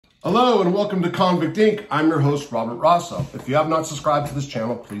Hello and welcome to Convict Inc. I'm your host, Robert Rosso. If you have not subscribed to this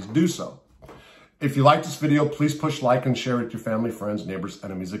channel, please do so. If you like this video, please push like and share it with your family, friends, neighbors,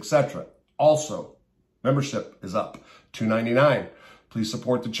 enemies, etc. Also, membership is up, $2.99. Please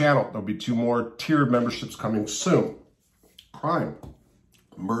support the channel. There'll be 2 more tiered memberships coming soon. Crime,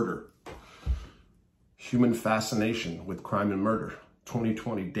 murder, human fascination with crime and murder,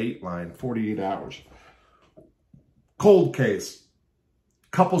 2020 Dateline, 48 hours. Cold case.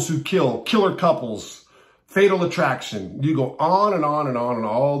 Couples who kill, killer couples, fatal attraction. You go on and on and on and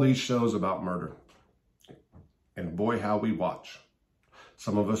all these shows about murder. And boy, how we watch.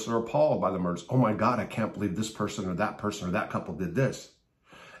 Some of us are appalled by the murders. Oh my God, I can't believe this person or that couple did this.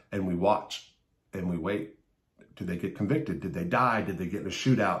 And we watch and we wait. Did they get convicted? Did they die? Did they get in a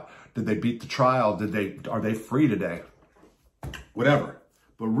shootout? Did they beat the trial? Are they free today? Whatever.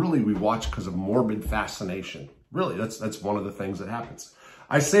 But really we watch because of morbid fascination. Really, that's one of the things that happens.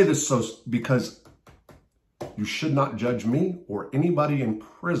 I say this because you should not judge me or anybody in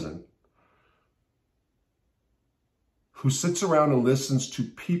prison who sits around and listens to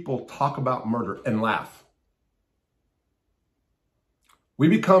people talk about murder and laugh. We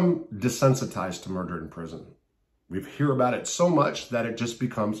become desensitized to murder in prison. We hear about it so much that it just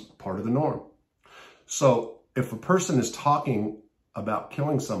becomes part of the norm. So if a person is talking about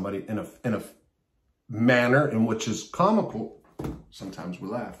killing somebody in a manner in which is comical, sometimes we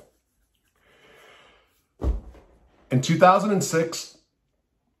laugh. In 2006,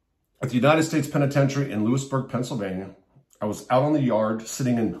 at the United States Penitentiary in Lewisburg, Pennsylvania, I was out on the yard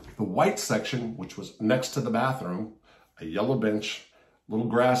sitting in the white section, which was next to the bathroom, a yellow bench, little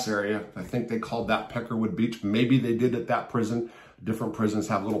grass area. I think they called that Peckerwood Beach. Maybe they did at that prison. Different prisons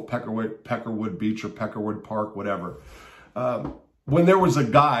have little Peckerwood Beach or Peckerwood Park, whatever. When there was a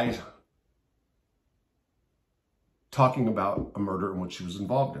guy talking about a murder in which he was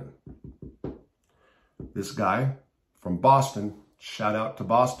involved in. This guy from Boston, shout out to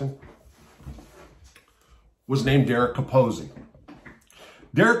Boston, was named Derek Capozzi.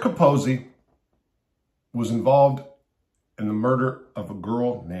 Derek Capozzi was involved in the murder of a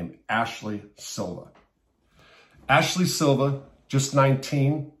girl named Ashley Silva. Ashley Silva, just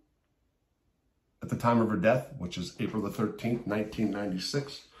 19 at the time of her death, which is April the 13th,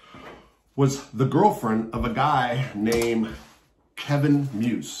 1996, was the girlfriend of a guy named Kevin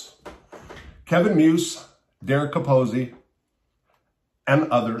Muse. Kevin Muse, Derek Capozzi, and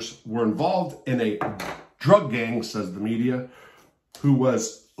others were involved in a drug gang, says the media, who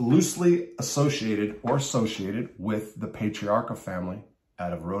was loosely associated with the Patriarca family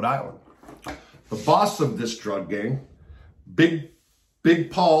out of Rhode Island. The boss of this drug gang, Big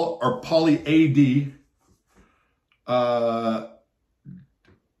Paul, or Paulie A.D.,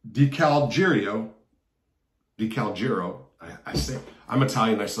 DiCalgero, I say, I'm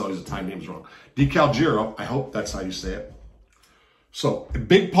Italian, I say all these Italian names wrong. DiCalgero, I hope that's how you say it. So,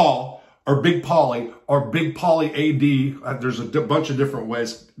 Big Paul, or Big Paulie, or Big Paulie AD, there's a bunch of different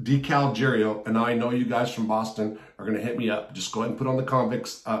ways, DiCalgero, and I know you guys from Boston are going to hit me up. Just go ahead and put on the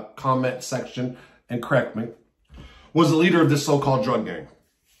comment section and correct me, was the leader of this so-called drug gang.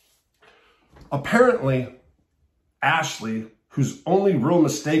 Apparently, Ashley, whose only real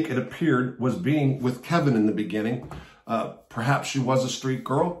mistake, it appeared, was being with Kevin in the beginning. Perhaps she was a street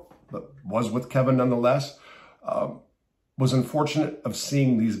girl, but was with Kevin nonetheless. Was unfortunate of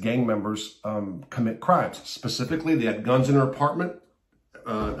seeing these gang members commit crimes. Specifically, they had guns in her apartment.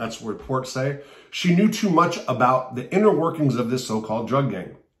 That's what reports say. She knew too much about the inner workings of this so-called drug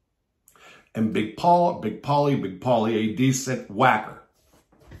gang. And Big Paulie AD said, whack her.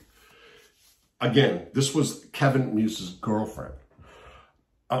 Again, this was Kevin Muse's girlfriend.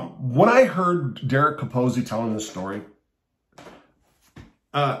 When I heard Derek Capozzi telling this story,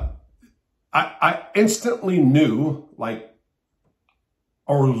 I instantly knew,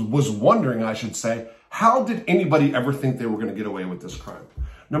 or was wondering, I should say, how did anybody ever think they were going to get away with this crime?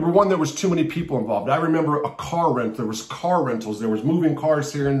 Number one, there was too many people involved. I remember there was car rentals. There was moving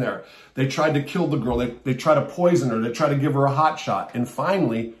cars here and there. They tried to kill the girl. They tried to poison her. They tried to give her a hot shot. And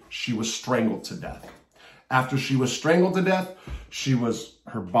finally, she was strangled to death. After she was strangled to death,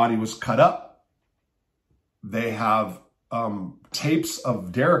 her body was cut up. They have tapes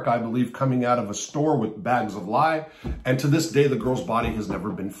of Derek, I believe, coming out of a store with bags of lye. And to this day, the girl's body has never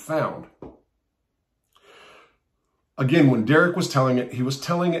been found. Again, when Derek was telling it, he was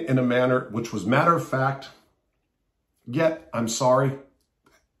telling it in a manner which was matter of fact, yet, I'm sorry,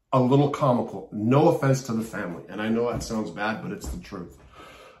 a little comical. No offense to the family. And I know that sounds bad, but it's the truth.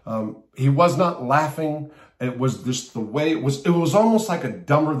 He was not laughing. It was just the way it was. It was almost like a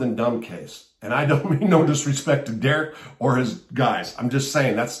Dumber Than Dumb case. And I don't mean no disrespect to Derek or his guys. I'm just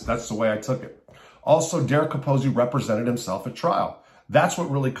saying that's the way I took it. Also, Derek Capozzi represented himself at trial. That's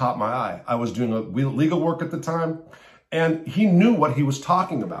what really caught my eye. I was doing legal work at the time, and he knew what he was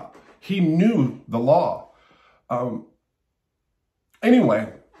talking about. He knew the law.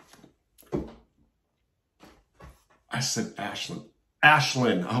 Anyway, I said Ashlyn.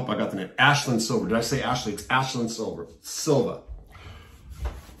 Ashlyn, I hope I got the name. Ashlyn Silver. Did I say Ashley? It's Ashlyn Silva.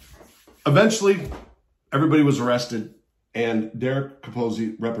 Eventually, everybody was arrested, and Derek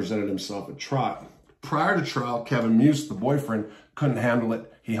Capozzi represented himself at trial. Prior to trial, Kevin Muse, the boyfriend, couldn't handle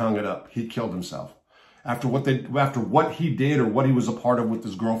it. He hung it up. He killed himself. After what he did or what he was a part of with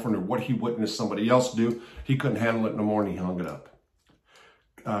his girlfriend or what he witnessed somebody else do, he couldn't handle it no more, and he hung it up.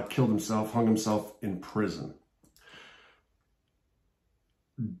 Killed himself, hung himself in prison.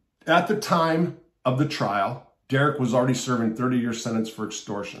 At the time of the trial, Derek was already serving 30-year sentence for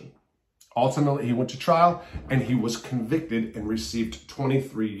extortion. Ultimately, he went to trial and he was convicted and received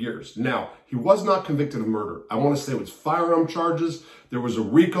 23 years. Now, he was not convicted of murder. I want to say it was firearm charges. There was a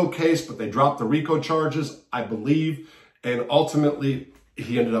RICO case, but they dropped the RICO charges, I believe. And ultimately,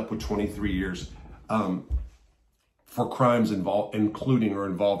 he ended up with 23 years for crimes including or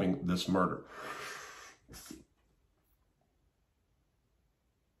involving this murder.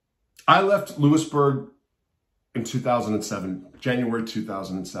 I left Lewisburg in 2007, January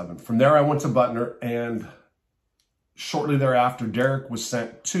 2007. From there, I went to Butner, and shortly thereafter, Derek was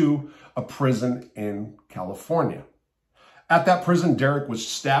sent to a prison in California. At that prison, Derek was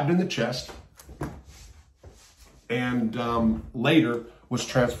stabbed in the chest and later was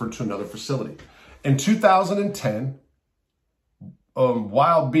transferred to another facility. In 2010,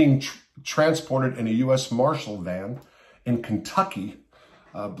 while being transported in a U.S. Marshal van in Kentucky,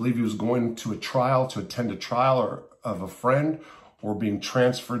 I believe he was going to attend a trial of a friend, or being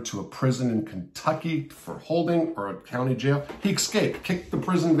transferred to a prison in Kentucky for holding, or a county jail. He escaped, kicked the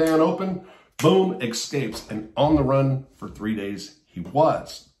prison van open, boom, escapes, and on the run for 3 days he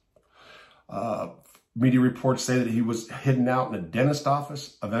was. Media reports say that he was hidden out in a dentist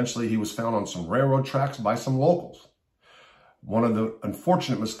office. Eventually he was found on some railroad tracks by some locals. One of the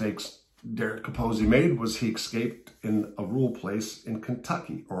unfortunate mistakes Derek Capozzi made was he escaped in a rural place in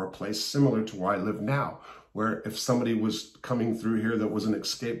Kentucky, or a place similar to where I live now, where if somebody was coming through here that was an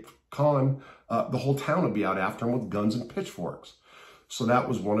escaped con, the whole town would be out after him with guns and pitchforks. So that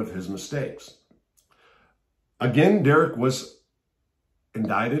was one of his mistakes. Again, Derek was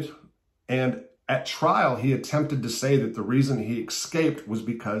indicted, and at trial, he attempted to say that the reason he escaped was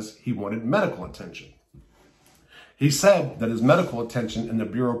because he wanted medical attention. He said that his medical attention in the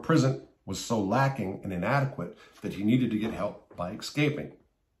Bureau of Prison was so lacking and inadequate that he needed to get help by escaping.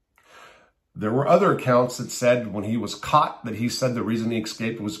 There were other accounts that said when he was caught that he said the reason he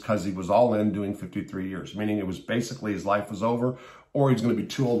escaped was because he was all in doing 53 years, meaning it was basically his life was over, or he was going to be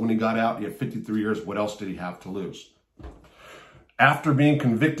too old when he got out. He had 53 years. What else did he have to lose? After being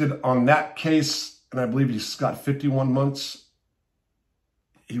convicted on that case, and I believe he's got 51 months,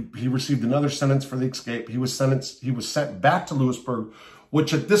 he received another sentence for the escape. He was sent back to Lewisburg,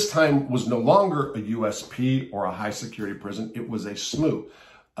 which at this time was no longer a USP or a high security prison. It was a SMU,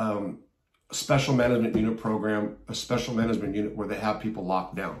 special management unit program, a special management unit where they have people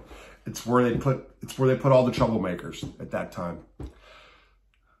locked down. It's where they put all the troublemakers at that time.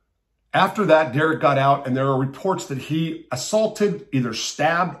 After that, Derek got out, and there are reports that he assaulted, either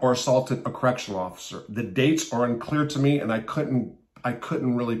stabbed or assaulted a correctional officer. The dates are unclear to me, and I couldn't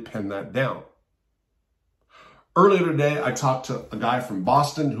really pin that down. Earlier today, I talked to a guy from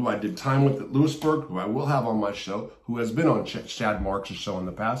Boston who I did time with at Lewisburg, who I will have on my show, who has been on Chad Marks' show in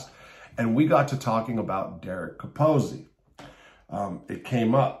the past, and we got to talking about Derek Capozzi. It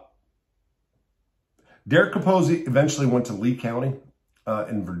came up. Derek Capozzi eventually went to Lee County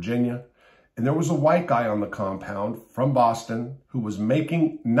in Virginia, and there was a white guy on the compound from Boston who was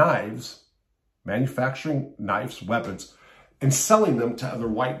making knives, manufacturing knives, weapons, and selling them to other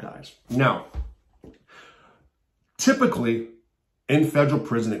white guys. Now, typically in federal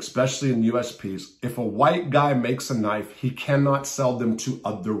prison, especially in USPs, if a white guy makes a knife, he cannot sell them to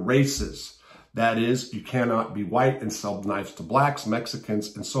other races. That is, you cannot be white and sell knives to blacks,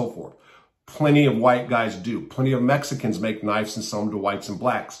 Mexicans, and so forth. Plenty of white guys do. Plenty of Mexicans make knives and sell them to whites and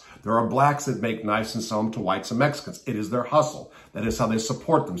blacks. There are blacks that make knives and sell them to whites and Mexicans. It is their hustle. That is how they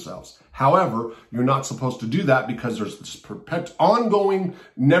support themselves. However, you're not supposed to do that because there's this ongoing,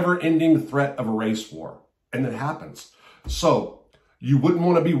 never-ending threat of a race war. And it happens. So you wouldn't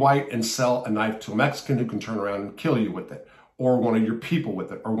want to be white and sell a knife to a Mexican who can turn around and kill you with it, or one of your people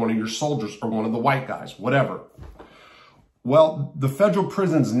with it, or one of your soldiers, or one of the white guys, whatever. Well, the federal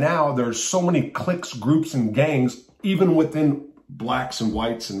prisons now, there's so many cliques, groups, and gangs, even within blacks and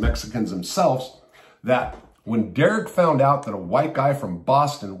whites and Mexicans themselves, that when Derek found out that a white guy from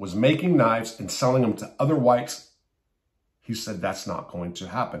Boston was making knives and selling them to other whites, he said, that's not going to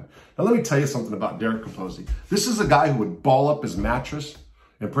happen. Now, let me tell you something about Derek Capozzi. This is a guy who would ball up his mattress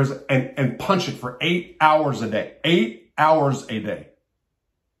in prison and punch it for 8 hours a day. 8 hours a day.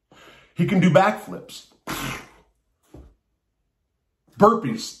 He can do backflips.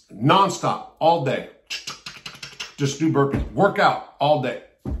 Burpees, nonstop, all day. Just do burpees. Work out all day.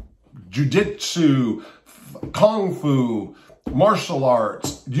 Jiu-jitsu, kung fu, martial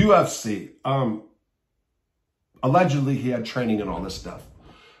arts, UFC. Allegedly, he had training in all this stuff.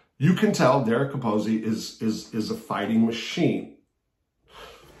 You can tell Derek Capozzi is a fighting machine.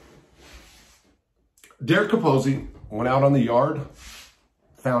 Derek Capozzi went out on the yard,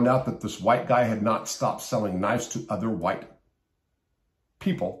 found out that this white guy had not stopped selling knives to other white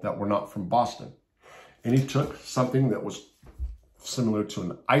people that were not from Boston. And he took something that was similar to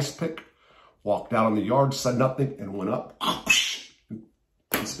an ice pick, walked out on the yard, said nothing, and went up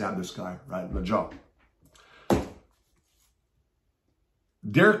and stabbed this guy right in the jaw.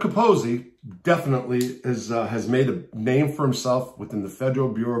 Derek Capozzi definitely has made a name for himself within the Federal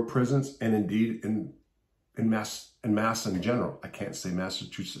Bureau of Prisons and indeed in Mass in general. I can't say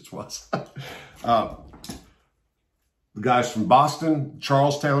Massachusetts was. The guys from Boston,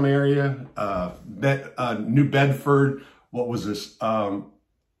 Charlestown area, New Bedford, what was this?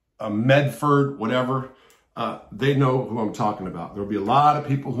 Medford, whatever. They know who I'm talking about. There'll be a lot of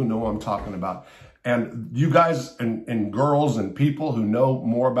people who know who I'm talking about. And you guys and girls and people who know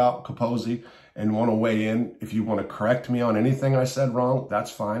more about Capozzi and want to weigh in, if you want to correct me on anything I said wrong,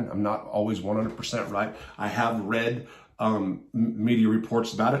 that's fine. I'm not always 100% right. I have read media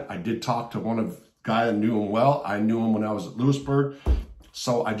reports about it. I did talk to one guy that knew him well. I knew him when I was at Lewisburg.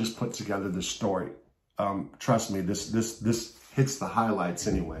 So I just put together this story. Trust me, this hits the highlights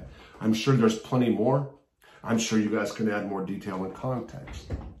anyway. I'm sure there's plenty more. I'm sure you guys can add more detail and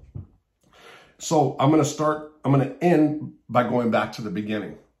context. So I'm going to end by going back to the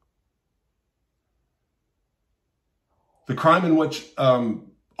beginning. The crime in which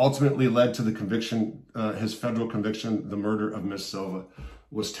ultimately led to the conviction, his federal conviction, the murder of Miss Silva,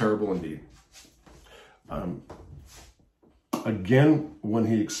 was terrible indeed. Again, when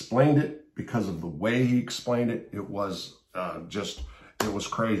he explained it, because of the way he explained it, it was it was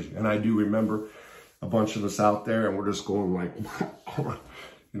crazy. And I do remember a bunch of us out there and we're just going like,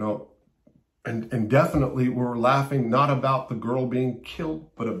 you know, and definitely we're laughing not about the girl being killed,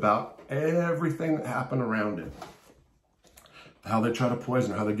 but about everything that happened around it. How they tried to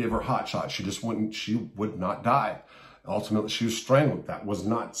poison her, how they gave her hot shots. She would not die. Ultimately, she was strangled. That was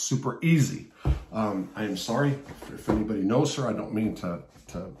not super easy. I am sorry if anybody knows her. I don't mean to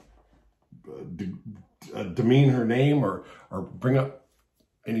demean her name or bring up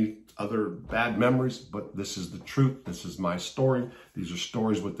any other bad memories, but this is the truth. This is my story. These are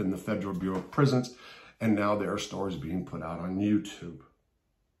stories within the Federal Bureau of Prisons, and now there are stories being put out on YouTube.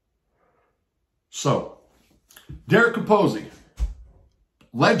 So, Derek Capozzi,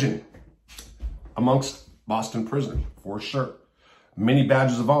 legend amongst Boston prisoners, for sure. Many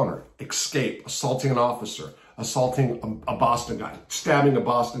badges of honor, escape, assaulting an officer, assaulting a Boston guy, stabbing a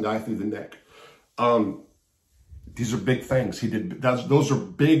Boston guy through the neck. These are big things. He did. Those are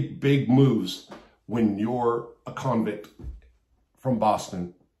big, big moves when you're a convict from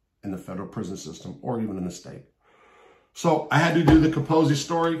Boston in the federal prison system or even in the state. So I had to do the Capozzi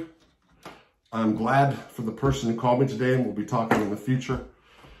story. I'm glad for the person who called me today, and we'll be talking in the future.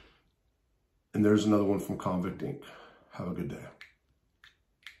 And there's another one from Convict Inc. Have a good day.